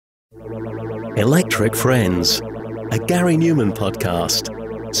Electric Friends, a Gary Numan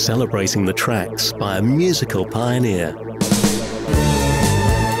podcast, celebrating the tracks by a musical pioneer.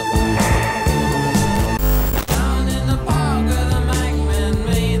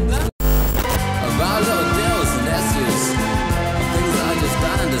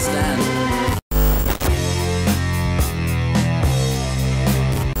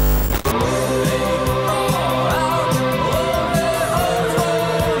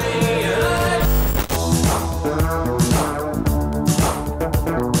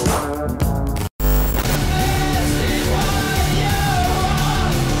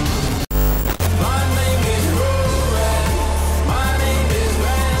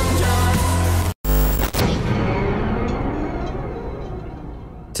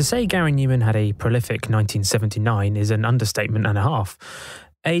 To say Gary Numan had a prolific 1979 is an understatement and a half.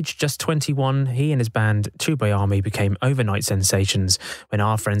 Aged just 21, he and his band Two Boy Army became overnight sensations when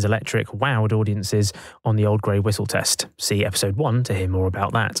Our Friends Electric wowed audiences on the Old Grey Whistle test. See episode 1 to hear more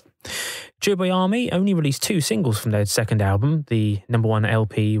about that. Two Boy Army only released 2 singles from their second album, the #1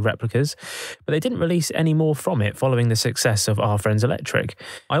 LP Replicas, but they didn't release any more from it following the success of Our Friends Electric.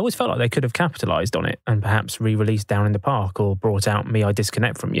 I always felt like they could have capitalised on it and perhaps re-released Down in the Park or brought out Me I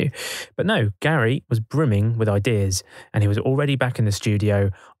Disconnect From You. But no, Gary was brimming with ideas and he was already back in the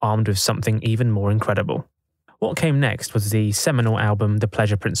studio armed with something even more incredible. What came next was the seminal album The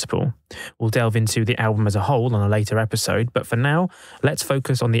Pleasure Principle. We'll delve into the album as a whole on a later episode, but for now, let's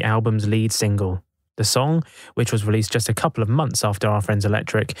focus on the album's lead single. The song, which was released just a couple of months after Our Friends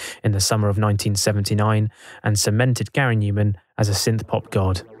Electric in the summer of 1979 and cemented Gary Numan as a synthpop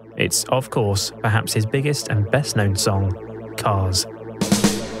god. It's, of course, perhaps his biggest and best-known song, Cars.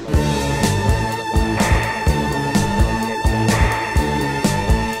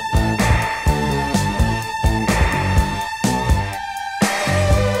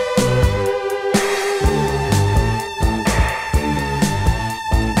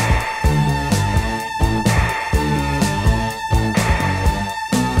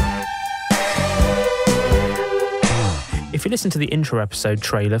 If you listen to the intro episode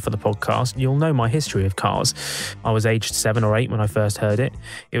trailer for the podcast, you'll know my history of Cars. I was aged 7 or 8 when I first heard it.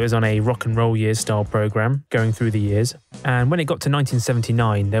 It was on a rock and roll years style program, going through the years. And when it got to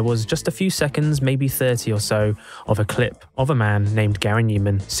 1979, there was just a few seconds, maybe 30 or so, of a clip of a man named Gary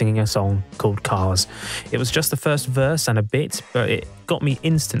Numan singing a song called Cars. It was just the first verse and a bit, but it got me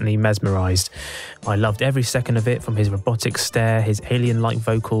instantly mesmerised. I loved every second of it, from his robotic stare, his alien-like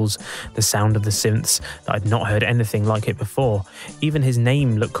vocals, the sound of the synths that I'd not heard anything like it before. Even his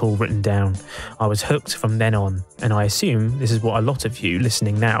name looked cool written down. I was hooked from then on, and I assume this is what a lot of you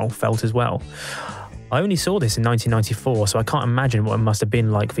listening now felt as well. I only saw this in 1994, so I can't imagine what it must have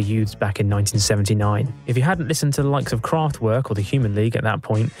been like for youths back in 1979. If you hadn't listened to the likes of Kraftwerk or the Human League at that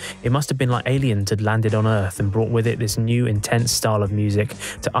point, it must have been like aliens had landed on Earth and brought with it this new intense style of music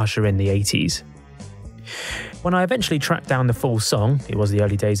to usher in the 80s. When I eventually tracked down the full song, it was the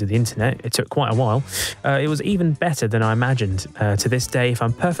early days of the internet, it took quite a while, it was even better than I imagined. To this day, if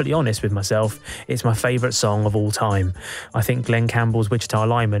I'm perfectly honest with myself, it's my favourite song of all time. I think Glenn Campbell's Wichita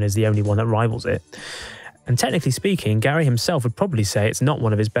Lineman is the only one that rivals it. And technically speaking, Gary himself would probably say it's not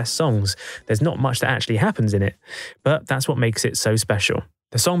one of his best songs. There's not much that actually happens in it, but that's what makes it so special.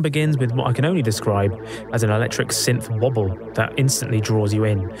 The song begins with what I can only describe as an electric synth wobble that instantly draws you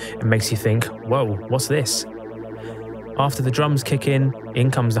in and makes you think, whoa, what's this? After the drums kick in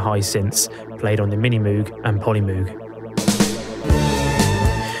comes the high synths, played on the Mini Moog and Poly Moog.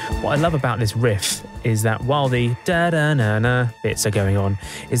 What I love about this riff is that while the da-da-na-na bits are going on,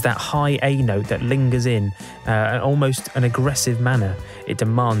 is that high A note that lingers in almost an aggressive manner. It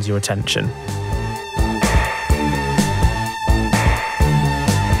demands your attention.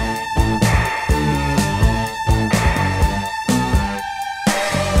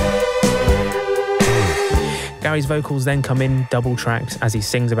 Gary's vocals then come in double tracked as he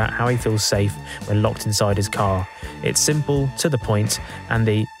sings about how he feels safe when locked inside his car. It's simple, to the point, and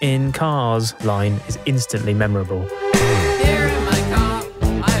the "in cars" line is instantly memorable. Here in my car,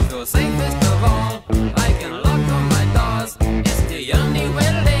 I feel safest of all. I can lock all my doors. It's the only way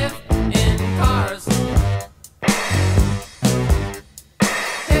to live in cars.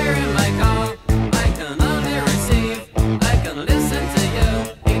 Here in my car, I can only receive. I can listen to you.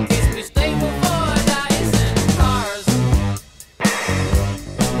 It keeps me stable for days in cars.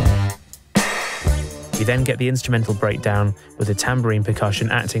 You then get the instrumental breakdown with the tambourine percussion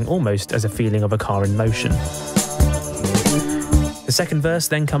acting almost as a feeling of a car in motion. The second verse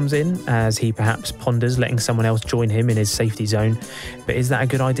then comes in as he perhaps ponders letting someone else join him in his safety zone, but is that a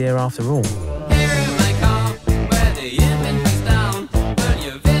good idea after all? Here in my car, where the image is down, will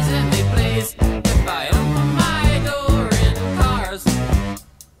you visit days if I open my door in cars.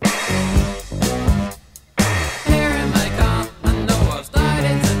 Here in my car, I know I've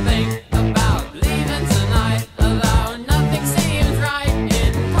started to think about leaving tonight, although nothing seems right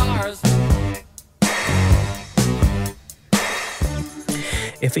in cars.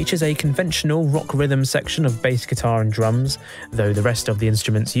 It features a conventional rock rhythm section of bass guitar and drums, though the rest of the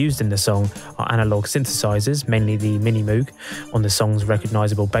instruments used in the song are analog synthesizers, mainly the Mini Moog on the song's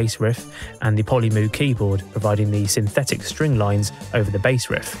recognisable bass riff, and the Poly Moog keyboard, providing the synthetic string lines over the bass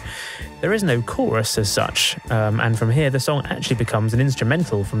riff. There is no chorus as such, and from here the song actually becomes an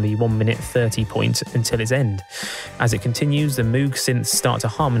instrumental from the 1 minute 30 point until its end. As it continues, the Moog synths start to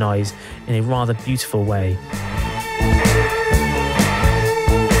harmonise in a rather beautiful way.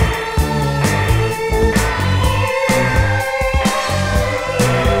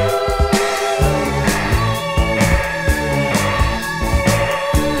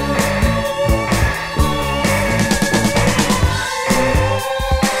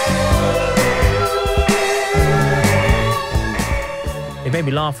 It made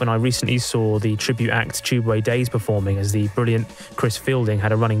me laugh when I recently saw the tribute act Tubeway Days performing, as the brilliant Chris Fielding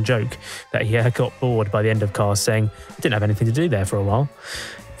had a running joke that he got bored by the end of Cars, saying he didn't have anything to do there for a while.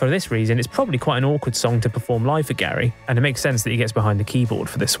 For this reason, it's probably quite an awkward song to perform live for Gary, and it makes sense that he gets behind the keyboard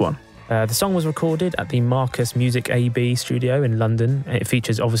for this one. The song was recorded at the Marcus Music AB studio in London. It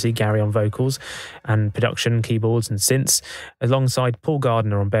features obviously Gary on vocals and production, keyboards and synths, alongside Paul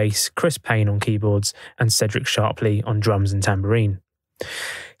Gardner on bass, Chris Payne on keyboards, and Cedric Sharpley on drums and tambourine.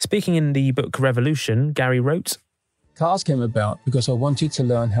 Speaking in the book Revolution, Gary wrote, Cars came about because I wanted to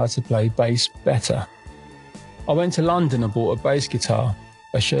learn how to play bass better. I went to London and bought a bass guitar,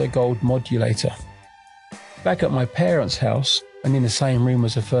 a Sher Gold modulator. Back at my parents' house, and in the same room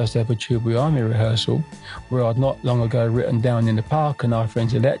as the first ever Tubeway Army rehearsal, where I'd not long ago written down in the park on our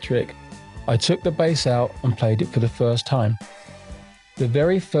friend's electric, I took the bass out and played it for the first time. The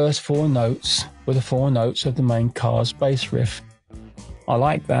very first 4 notes were the 4 notes of the main Cars bass riff. I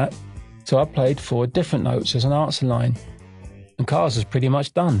liked that, so I played 4 different notes as an answer line, and Cars was pretty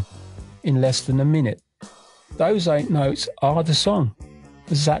much done, in less than a minute. Those 8 notes are the song,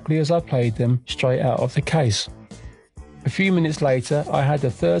 exactly as I played them straight out of the case. A few minutes later, I had the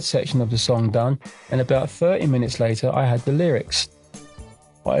 3rd section of the song done, and about 30 minutes later, I had the lyrics.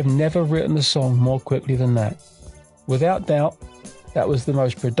 I have never written a song more quickly than that. Without doubt, that was the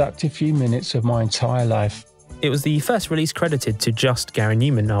most productive few minutes of my entire life. It was the first release credited to just Gary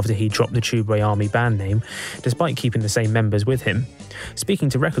Numan after he dropped the Tubeway Army band name, despite keeping the same members with him. Speaking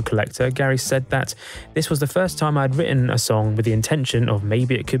to Record Collector, Gary said that this was the first time I'd written a song with the intention of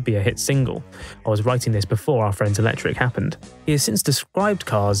maybe it could be a hit single. I was writing this before Our Friends Electric happened. He has since described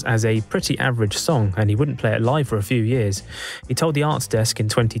Cars as a pretty average song, and he wouldn't play it live for a few years. He told the Arts Desk in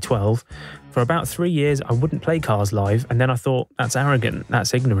 2012, "For about 3 years, I wouldn't play Cars live, and then I thought, that's arrogant,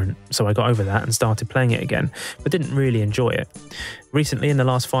 that's ignorant. So I got over that and started playing it again, but didn't really enjoy it. Recently, in the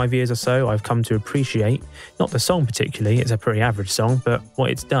last 5 years or so, I've come to appreciate, not the song particularly, it's a pretty average song, but what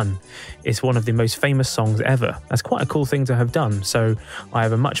it's done. It's one of the most famous songs ever. That's quite a cool thing to have done, so I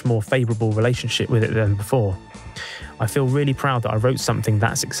have a much more favourable relationship with it than before. I feel really proud that I wrote something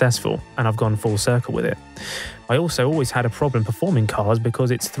that successful, and I've gone full circle with it. I also always had a problem performing Cars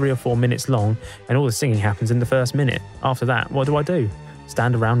because it's 3 or 4 minutes long and all the singing happens in the first minute. After that, what do?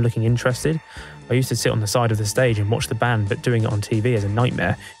 Stand around looking interested? I used to sit on the side of the stage and watch the band, but doing it on TV is a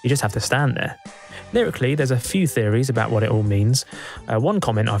nightmare. You just have to stand there. Lyrically, there's a few theories about what it all means. One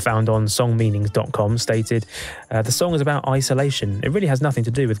comment I found on songmeanings.com stated, the song is about isolation. It really has nothing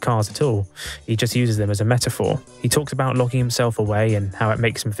to do with Cars at all. He just uses them as a metaphor. He talks about locking himself away and how it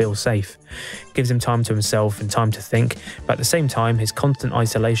makes him feel safe. It gives him time to himself and time to think, but at the same time, his constant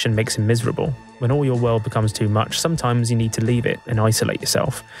isolation makes him miserable. When all your world becomes too much, sometimes you need to leave it and isolate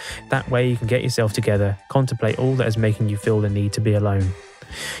yourself. That way you can get yourself together, contemplate all that is making you feel the need to be alone.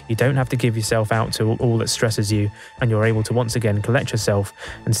 You don't have to give yourself out to all that stresses you, and you're able to once again collect yourself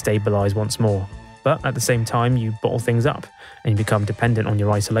and stabilise once more. But at the same time, you bottle things up and you become dependent on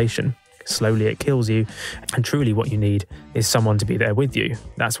your isolation. Slowly it kills you, and truly what you need is someone to be there with you.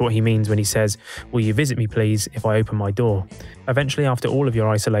 That's what he means when he says, "Will you visit me please if I open my door?" Eventually, after all of your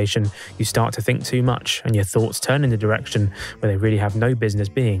isolation, you start to think too much and your thoughts turn in the direction where they really have no business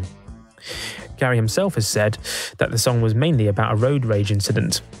being. Gary himself has said that the song was mainly about a road rage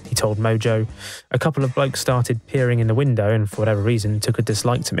incident. He told Mojo, "A couple of blokes started peering in the window and for whatever reason took a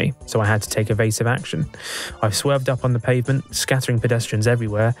dislike to me, so I had to take evasive action. I swerved up on the pavement, scattering pedestrians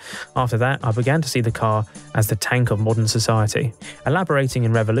everywhere. After that, I began to see the car as the tank of modern society." Elaborating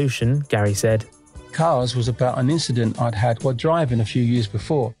in Revolution, Gary said, Cars was about an incident I'd had while driving a few years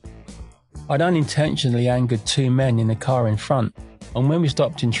before. I'd unintentionally angered two men in the car in front, and when we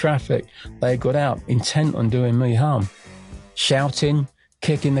stopped in traffic, they got out intent on doing me harm. Shouting,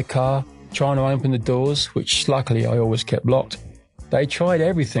 kicking the car, trying to open the doors, which luckily I always kept locked. They tried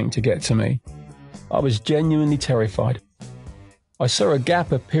everything to get to me. I was genuinely terrified. I saw a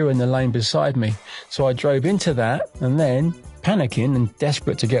gap appear in the lane beside me, so I drove into that and then, panicking and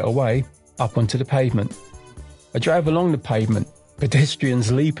desperate to get away, up onto the pavement. I drove along the pavement,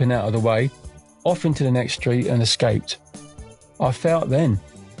 pedestrians leaping out of the way, off into the next street and escaped. I felt then,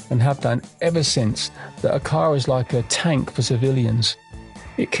 and have done ever since, that a car is like a tank for civilians.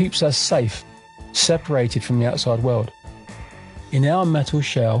 It keeps us safe, separated from the outside world. In our metal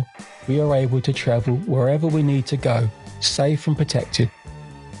shell, we are able to travel wherever we need to go, safe and protected.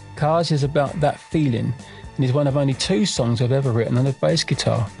 Cars is about that feeling, and is one of only 2 songs I've ever written on a bass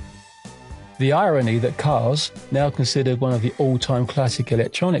guitar. The irony that Cars, now considered one of the all-time classic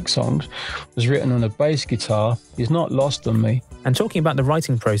electronic songs, was written on a bass guitar is not lost on me. And talking about the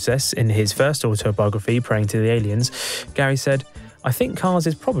writing process in his first autobiography, Praying to the Aliens, Gary said, "I think Cars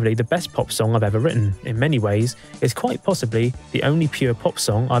is probably the best pop song I've ever written. In many ways, it's quite possibly the only pure pop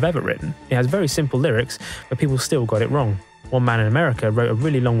song I've ever written. It has very simple lyrics, but people still got it wrong. One man in America wrote a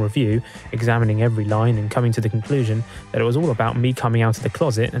really long review, examining every line and coming to the conclusion that it was all about me coming out of the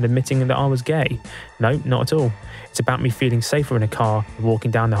closet and admitting that I was gay. No, not at all. It's about me feeling safer in a car than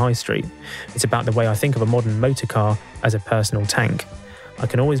walking down the high street. It's about the way I think of a modern motor car as a personal tank. I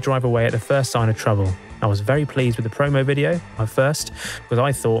can always drive away at the first sign of trouble. I was very pleased with the promo video, my first, because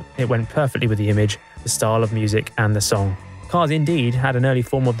I thought it went perfectly with the image, the style of music and the song." Cars indeed had an early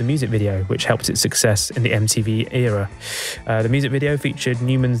form of the music video, which helped its success in the MTV era. The music video featured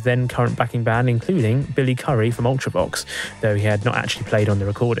Numan's then current backing band, including Billy Currie from Ultravox, though he had not actually played on the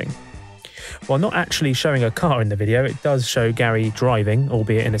recording. While not actually showing a car in the video, it does show Gary driving,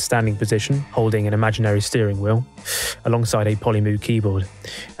 albeit in a standing position, holding an imaginary steering wheel, alongside a Polymoo keyboard.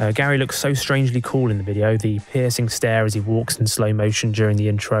 Gary looks so strangely cool in the video, the piercing stare as he walks in slow motion during the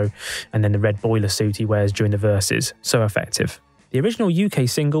intro, and then the red boiler suit he wears during the verses. So effective. The original UK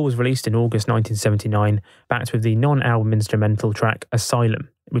single was released in August 1979, backed with the non-album instrumental track Asylum,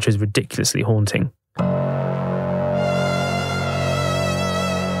 which was ridiculously haunting.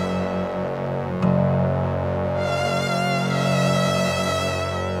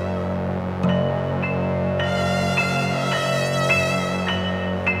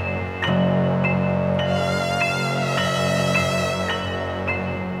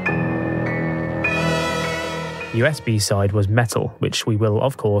 US B-side was Metal, which we will,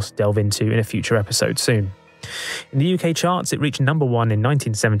 of course, delve into in a future episode soon. In the UK charts, it reached number 1 in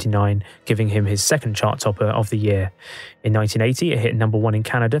 1979, giving him his second chart topper of the year. In 1980, it hit number 1 in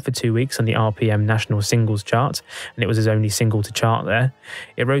Canada for 2 weeks on the RPM National Singles Chart, and it was his only single to chart there.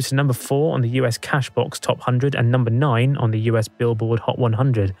 It rose to number 4 on the US Cashbox Top 100 and number 9 on the US Billboard Hot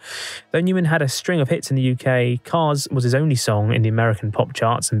 100. Though Numan had a string of hits in the UK, Cars was his only song in the American pop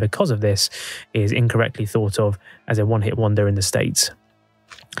charts, and because of this, he is incorrectly thought of as a one-hit wonder in the States.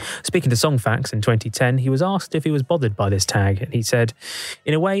 Speaking to Songfacts in 2010, he was asked if he was bothered by this tag, and he said,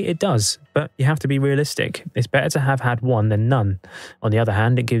 "In a way, it does, but you have to be realistic. It's better to have had one than none. On the other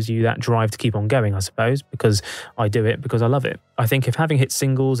hand, it gives you that drive to keep on going, I suppose, because I do it because I love it. I think if having hit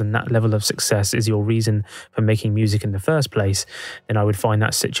singles and that level of success is your reason for making music in the first place, then I would find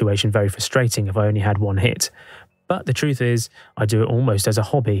that situation very frustrating if I only had one hit. But the truth is, I do it almost as a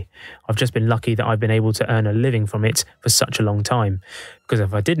hobby. I've just been lucky that I've been able to earn a living from it for such a long time. Because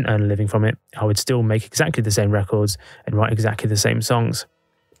if I didn't earn a living from it, I would still make exactly the same records and write exactly the same songs.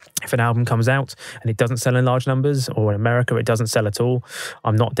 If an album comes out and it doesn't sell in large numbers, or in America it doesn't sell at all,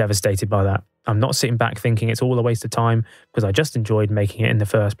 I'm not devastated by that. I'm not sitting back thinking it's all a waste of time because I just enjoyed making it in the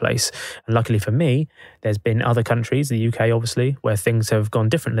first place. And luckily for me, there's been other countries, the UK obviously, where things have gone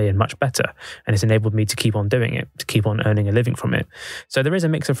differently and much better. And it's enabled me to keep on doing it, to keep on earning a living from it. So there is a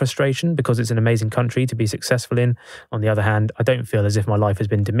mix of frustration because it's an amazing country to be successful in. On the other hand, I don't feel as if my life has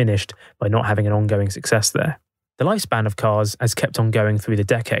been diminished by not having an ongoing success there. The lifespan of Cars has kept on going through the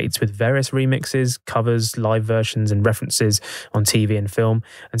decades with various remixes, covers, live versions and references on TV and film,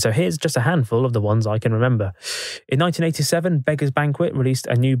 and so here's just a handful of the ones I can remember. In 1987, Beggars Banquet released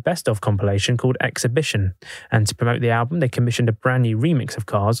a new best-of compilation called Exhibition, and to promote the album they commissioned a brand new remix of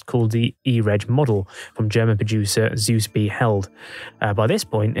Cars called the E-Reg Model from German producer Zeus B. Held. By this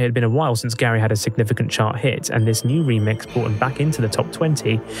point, it had been a while since Gary had a significant chart hit, and this new remix brought him back into the top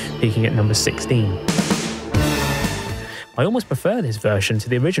 20, peaking at number 16. I almost prefer this version to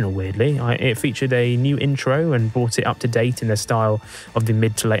the original, weirdly. It featured a new intro and brought it up to date in the style of the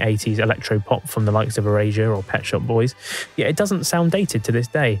mid to late 80s electro-pop from the likes of Erasure or Pet Shop Boys, yet it doesn't sound dated to this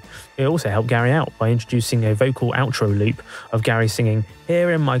day. It also helped Gary out by introducing a vocal outro loop of Gary singing,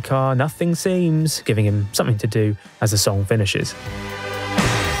 "Here in my car, nothing seems," giving him something to do as the song finishes.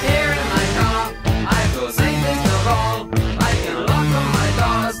 Here in my car, I feel safest of all. I can lock all my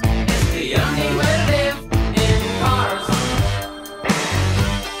doors. It's the only way to live in cars.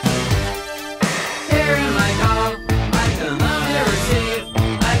 Here in my car, I can only receive.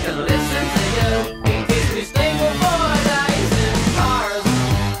 I can listen to you. It keeps me stable for days in cars.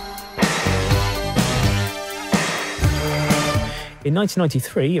 In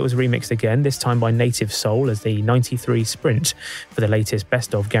 1993, it was remixed again, this time by Native Soul as the 93 Sprint for the latest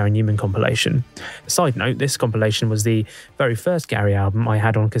Best of Gary Numan compilation. A side note, this compilation was the very first Gary album I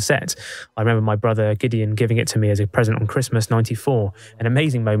had on cassette. I remember my brother Gideon giving it to me as a present on Christmas '94, an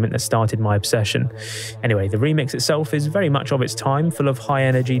amazing moment that started my obsession. Anyway, the remix itself is very much of its time, full of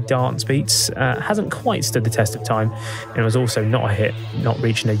high-energy dance beats, hasn't quite stood the test of time, and it was also not a hit, not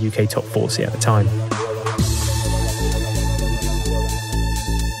reaching a UK top 40 at the time.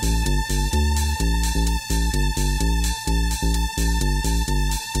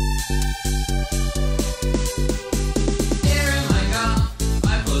 Here in my car,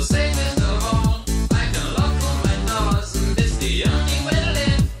 I feel safest of all. I can lock all my doors, and it's the only way to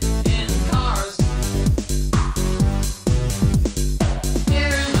live in cars.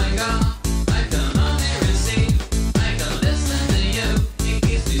 Here in my car, I can only receive. I can listen to you. It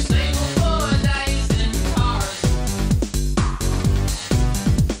keeps me stable for days in cars.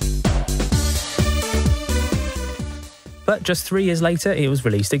 But just 3 years later, it was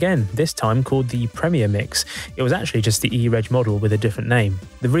released again, this time called the Premier Mix. It was actually just the E-Reg model with a different name.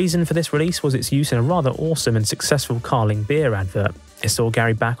 The reason for this release was its use in a rather awesome and successful Carling beer advert. It saw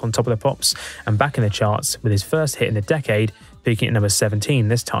Gary back on top of the pops and back in the charts with his first hit in a decade, peaking at number 17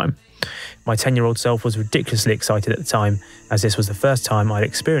 this time. My 10-year-old self was ridiculously excited at the time, as this was the first time I'd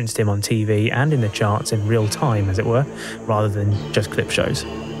experienced him on TV and in the charts in real time, as it were, rather than just clip shows.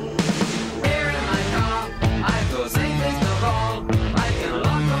 Here in my car, I feel safest of all. I can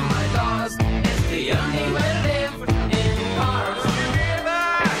lock all my doors. It's the only way to live in cars.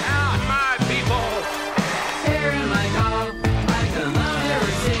 My people. Here in my car, I can only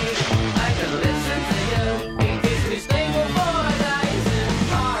receive. I can listen to you. It keeps me stable for days in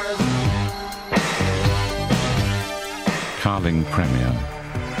cars. Carling Premier.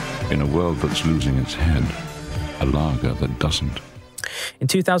 In a world that's losing its head, a lager that doesn't. In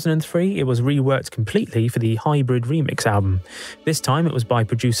 2003, it was reworked completely for the Hybrid Remix album. This time it was by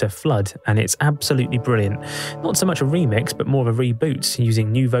producer Flood, and it's absolutely brilliant. Not so much a remix, but more of a reboot,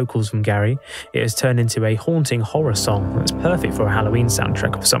 using new vocals from Gary. It has turned into a haunting horror song that's perfect for a Halloween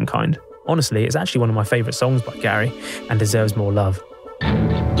soundtrack of some kind. Honestly, it's actually one of my favourite songs by Gary, and deserves more love.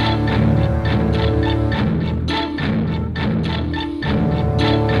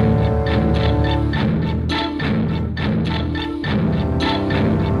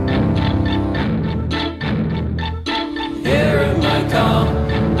 Here in my car,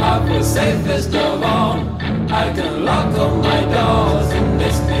 I feel safest of all. I can lock all my doors, and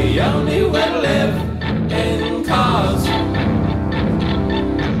it's the only way to live in cars.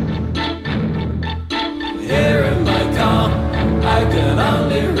 Here in my car, I can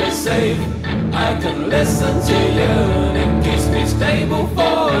only receive. I can listen to you, and it keeps me stable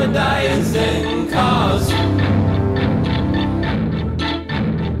for days in cars.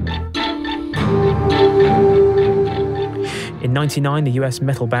 In '99, the US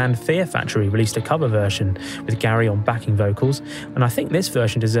metal band Fear Factory released a cover version with Gary on backing vocals, and I think this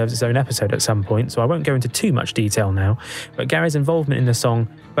version deserves its own episode at some point, so I won't go into too much detail now. But Gary's involvement in the song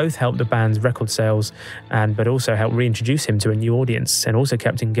both helped the band's record sales, but also helped reintroduce him to a new audience, and also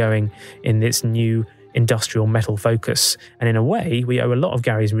kept him going in this new industrial metal focus. And in a way, we owe a lot of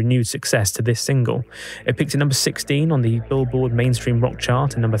Gary's renewed success to this single. It peaked at number 16 on the Billboard mainstream rock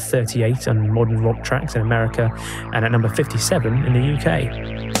chart, and number 38 on modern rock tracks in America, and at number 57 in the UK.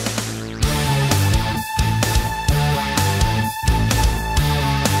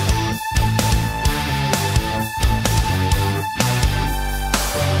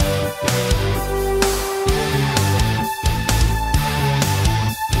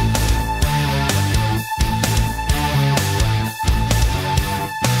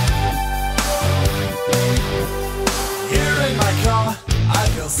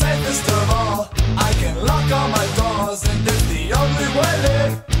 Safest of all, I can lock all my doors, and it's the only way to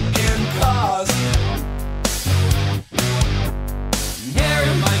live in cars. Here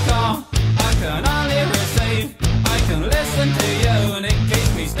in my car, I can only receive. I can listen to you, and it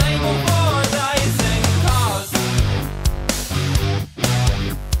keeps me stable for days in cars.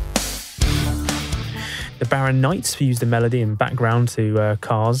 The Barron Knights used the melody and background to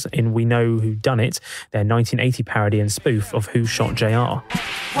Cars in We Know Who Done It, their 1980 parody and spoof of Who Shot JR.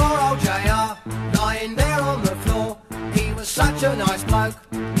 Poor old JR, lying there on the floor. He was such a nice bloke,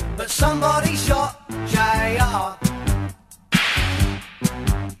 but somebody shot JR.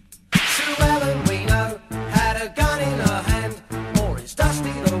 Sue Ellen, we know, had a gun in her hand, or is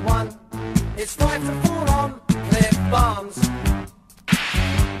Dusty the one? It's 5 to 4 on Cliff Barnes.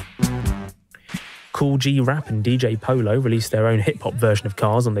 Kool Rap and DJ Polo released their own hip-hop version of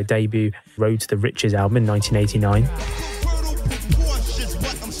Cars on their debut Road to the Riches album in 1989.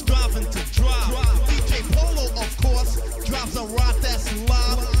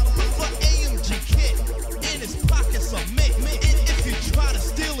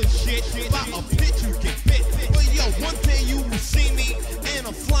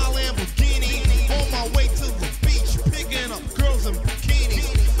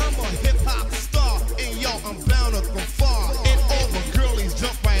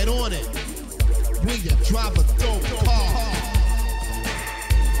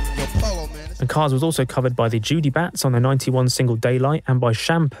 And Cars was also covered by the Judy Bats on their 91 single Daylight and by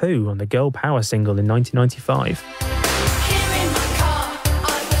Shampoo on the Girl Power single in 1995.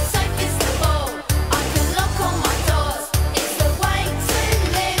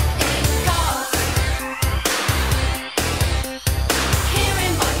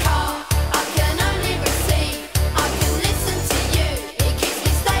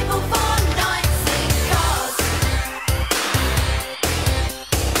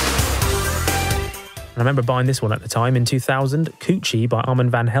 I remember buying this one at the time. In 2000, Koochy by Armand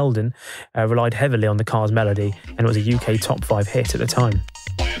van Helden relied heavily on the Cars melody, and it was a UK top 5 hit at the time.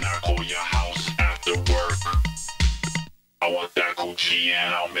 When I call your house after work, I want that Koochy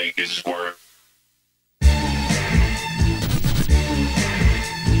and I'll make it squirt.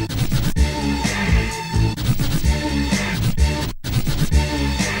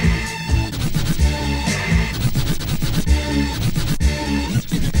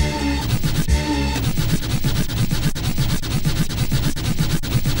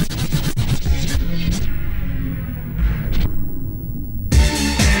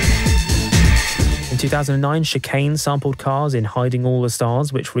 In 2009, Chicane sampled Cars in Hiding All the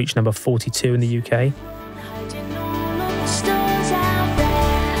Stars, which reached number 42 in the UK.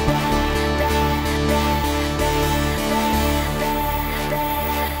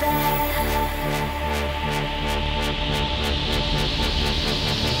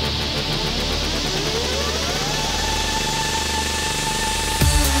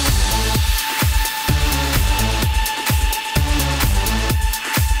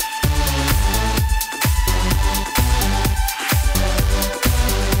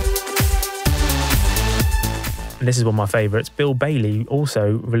 And this is one of my favourites. Bill Bailey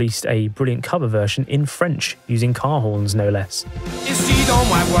also released a brilliant cover version in French, using car horns no less. Ici dans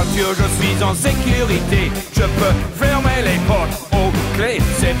ma voiture, je suis en sécurité. Je peux fermer les portes aux clés.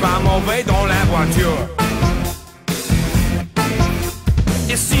 C'est pas mauvais dans la voiture.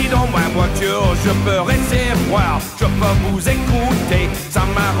 Ici dans ma voiture, je peux rester voir. Je peux vous écouter. Ça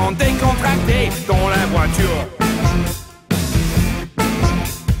m'a rendu décontracté dans la voiture.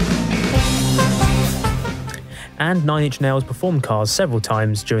 And Nine Inch Nails performed Cars several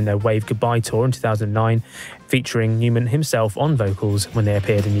times during their Wave Goodbye tour in 2009, featuring Numan himself on vocals when they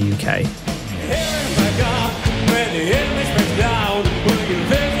appeared in the UK.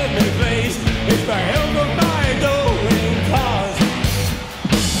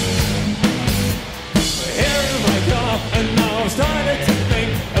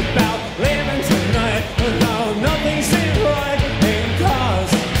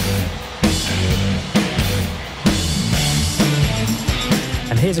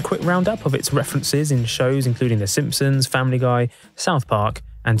 Here's a quick roundup of its references in shows including The Simpsons, Family Guy, South Park,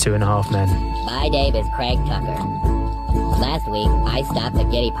 and 2.5 Men. My name is Craig Tucker. Last week, I stopped the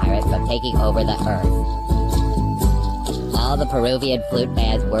Giddy Pirates from taking over the Earth. All the Peruvian flute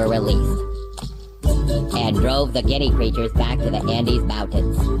bands were released and drove the Giddy creatures back to the Andes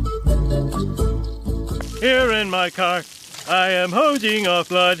Mountains. Here in my car, I am hosing off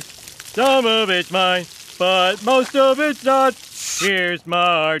blood. Some of it's mine, but most of it's not. Here's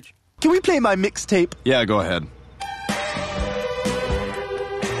Marge. Can we play my mixtape? Yeah, go ahead.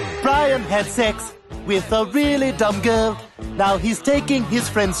 Brian had sex with a really dumb girl. Now he's taking his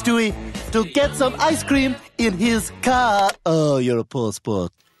friend Stewie to get some ice cream in his car. Oh, you're a poor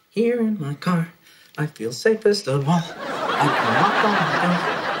sport. Here in my car, I feel safest of all. I can walk on my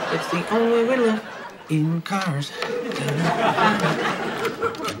own. It's the only way we live in cars.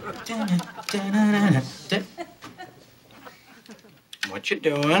 What you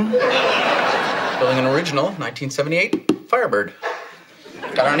doing? Building an original 1978 Firebird.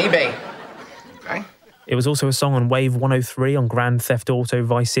 Got it on eBay. Okay. It was also a song on Wave 103 on Grand Theft Auto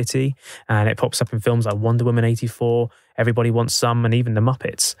Vice City, and it pops up in films like Wonder Woman 84, Everybody Wants Some, and even The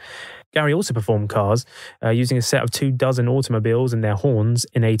Muppets. Gary also performed Cars, using a set of 24 automobiles and their horns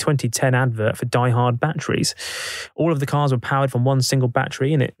in a 2010 advert for Die Hard batteries. All of the cars were powered from one single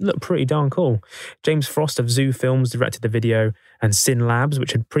battery, and it looked pretty darn cool. James Frost of Zoo Films directed the video, and Sin Labs,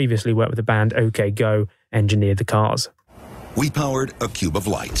 which had previously worked with the band OK Go, engineered the cars. We powered a cube of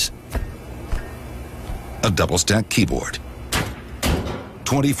lights, a double-stack keyboard,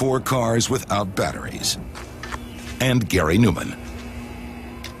 24 cars without batteries, and Gary Numan,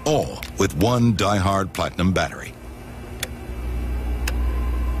 all with one die-hard platinum battery.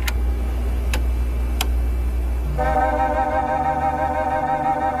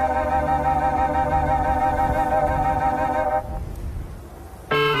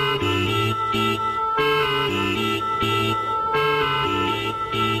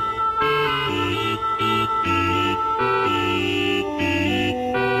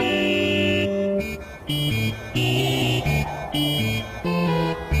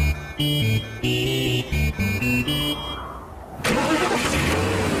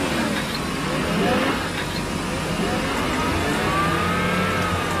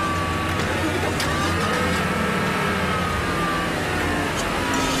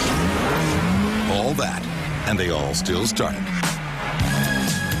 All that, and they all still started.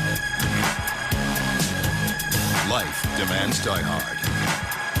 Life demands Die Hard.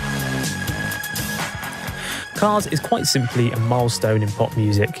 Cars is quite simply a milestone in pop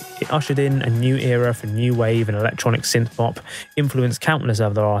music. It ushered in a new era for new wave and electronic synthpop, influenced countless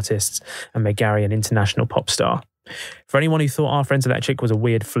other artists, and made Gary an international pop star. For anyone who thought Our Friends Electric was a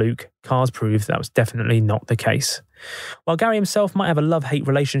weird fluke, Cars proved that was definitely not the case. While Gary himself might have a love-hate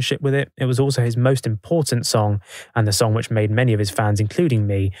relationship with it, it was also his most important song, and the song which made many of his fans, including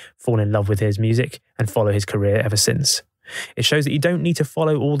me, fall in love with his music and follow his career ever since. It shows that you don't need to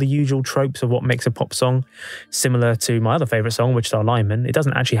follow all the usual tropes of what makes a pop song. Similar to my other favourite song, which is Asylum, it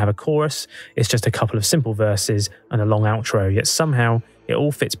doesn't actually have a chorus, it's just a couple of simple verses and a long outro, yet somehow it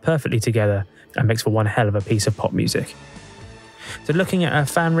all fits perfectly together and makes for one hell of a piece of pop music. So looking at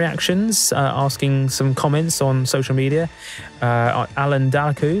fan reactions, asking some comments on social media, Alan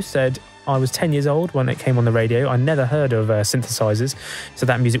Dalaku said, I was 10 years old when it came on the radio. I never heard of synthesizers, so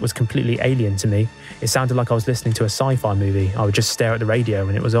that music was completely alien to me. It sounded like I was listening to a sci-fi movie. I would just stare at the radio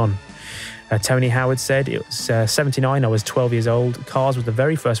when it was on. Tony Howard said, it was 79, I was 12 years old. Cars was the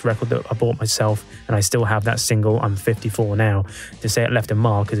very first record that I bought myself, and I still have that single. I'm 54 now. To say it left a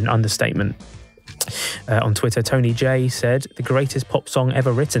mark is an understatement. On Twitter, Tony J said, the greatest pop song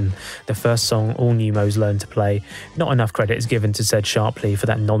ever written, the first song all Numos learned to play. Not enough credit is given to Zed Sharpley for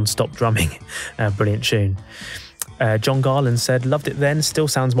that non-stop drumming. Brilliant tune. John Garland said, loved it then, still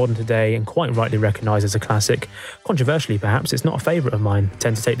sounds modern today and quite rightly recognised as a classic. Controversially perhaps, it's not a favourite of mine.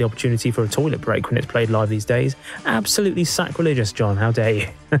 Tend to take the opportunity for a toilet break when it's played live these days. Absolutely sacrilegious, John, how dare you.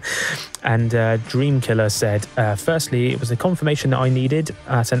 And Dreamkiller said, firstly, it was the confirmation that I needed,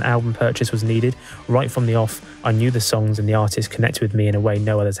 that an album purchase was needed. Right from the off, I knew the songs and the artists connected with me in a way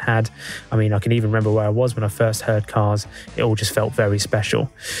no others had. I mean, I can even remember where I was when I first heard Cars. It all just felt very special.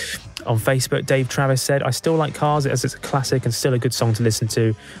 On Facebook, Dave Travis said, I still like Cars as it's a classic and still a good song to listen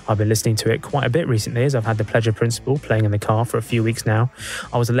to. I've been listening to it quite a bit recently as I've had the Pleasure Principle playing in the car for a few weeks now.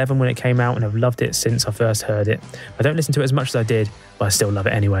 I was 11 when it came out and I've loved it since I first heard it. I don't listen to it as much as I did, but I still love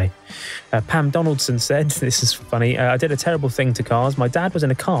it anyway. Pam Donaldson said, this is funny, I did a terrible thing to Cars. My dad was in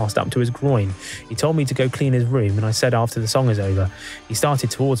a cast up to his groin. He told me to go clean his room and I said after the song is over. He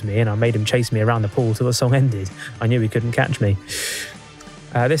started towards me and I made him chase me around the pool till the song ended. I knew he couldn't catch me.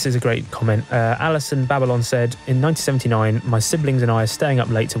 This is a great comment. Alison Babylon said, in 1979, my siblings and I are staying up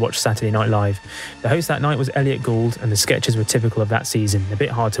late to watch Saturday Night Live. The host that night was Elliot Gould, and the sketches were typical of that season, a bit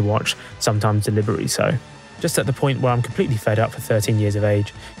hard to watch, sometimes deliberately so. Just at the point where I'm completely fed up for 13 years of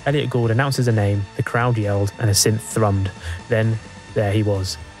age, Elliot Gould announces a name, the crowd yelled, and a synth thrummed. Then, there he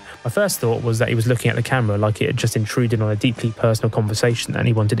was. My first thought was that he was looking at the camera like it had just intruded on a deeply personal conversation and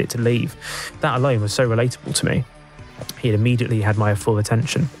he wanted it to leave. That alone was so relatable to me. He had immediately had my full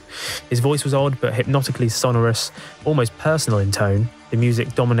attention. His voice was odd but hypnotically sonorous, almost personal in tone, the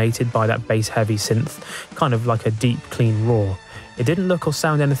music dominated by that bass-heavy synth, kind of like a deep, clean roar. It didn't look or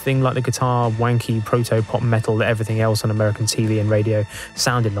sound anything like the guitar wanky proto-pop metal that everything else on American TV and radio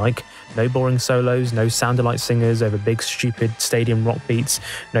sounded like. No boring solos, no sound-alike singers over big stupid stadium rock beats,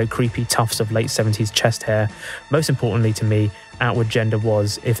 no creepy tufts of late 70s chest hair. Most importantly to me, outward gender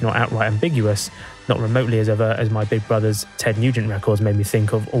was, if not outright ambiguous, not remotely as overt as my big brother's Ted Nugent records made me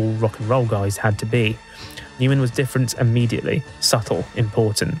think of all rock and roll guys had to be. Numan was different immediately, subtle,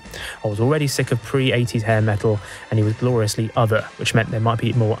 important. I was already sick of pre-80s hair metal, and he was gloriously other, which meant there might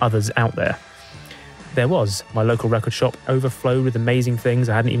be more others out there. There was. My local record shop overflowed with amazing things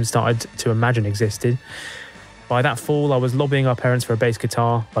I hadn't even started to imagine existed. By that fall, I was lobbying our parents for a bass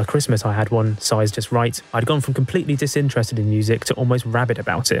guitar. By Christmas, I had one sized just right. I'd gone from completely disinterested in music to almost rabid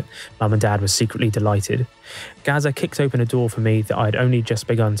about it. Mum and Dad were secretly delighted. Gaza kicked open a door for me that I'd only just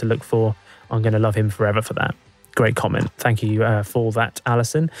begun to look for. I'm going to love him forever for that. Great comment. Thank you for that,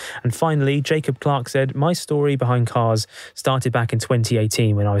 Alison. And finally, Jacob Clark said, my story behind Cars started back in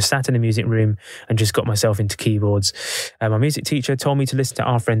 2018 when I was sat in a music room and just got myself into keyboards. My music teacher told me to listen to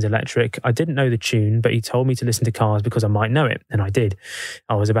Our Friends Electric. I didn't know the tune, but he told me to listen to Cars because I might know it, and I did.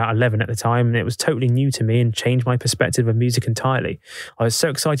 I was about 11 at the time, and it was totally new to me and changed my perspective of music entirely. I was so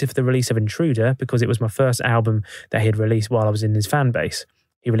excited for the release of Intruder because it was my first album that he had released while I was in his fan base.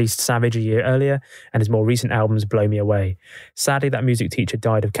 He released Savage a year earlier, and his more recent albums blow me away. Sadly, that music teacher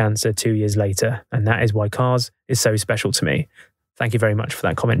died of cancer 2 years later, and that is why Cars is so special to me. Thank you very much for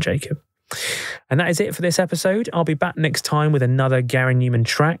that comment, Jacob. And that is it for this episode. I'll be back next time with another Gary Numan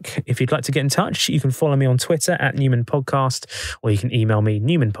track. If you'd like to get in touch, you can follow me on Twitter at Numan Podcast, or you can email me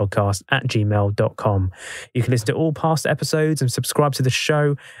newmanpodcast@gmail.com. You can listen to all past episodes and subscribe to the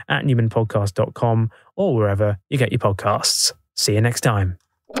show at newmanpodcast.com or wherever you get your podcasts. See you next time.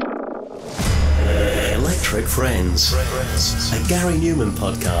 Electric Friends, a Gary Numan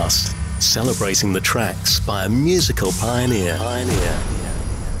podcast, celebrating the tracks by a musical pioneer.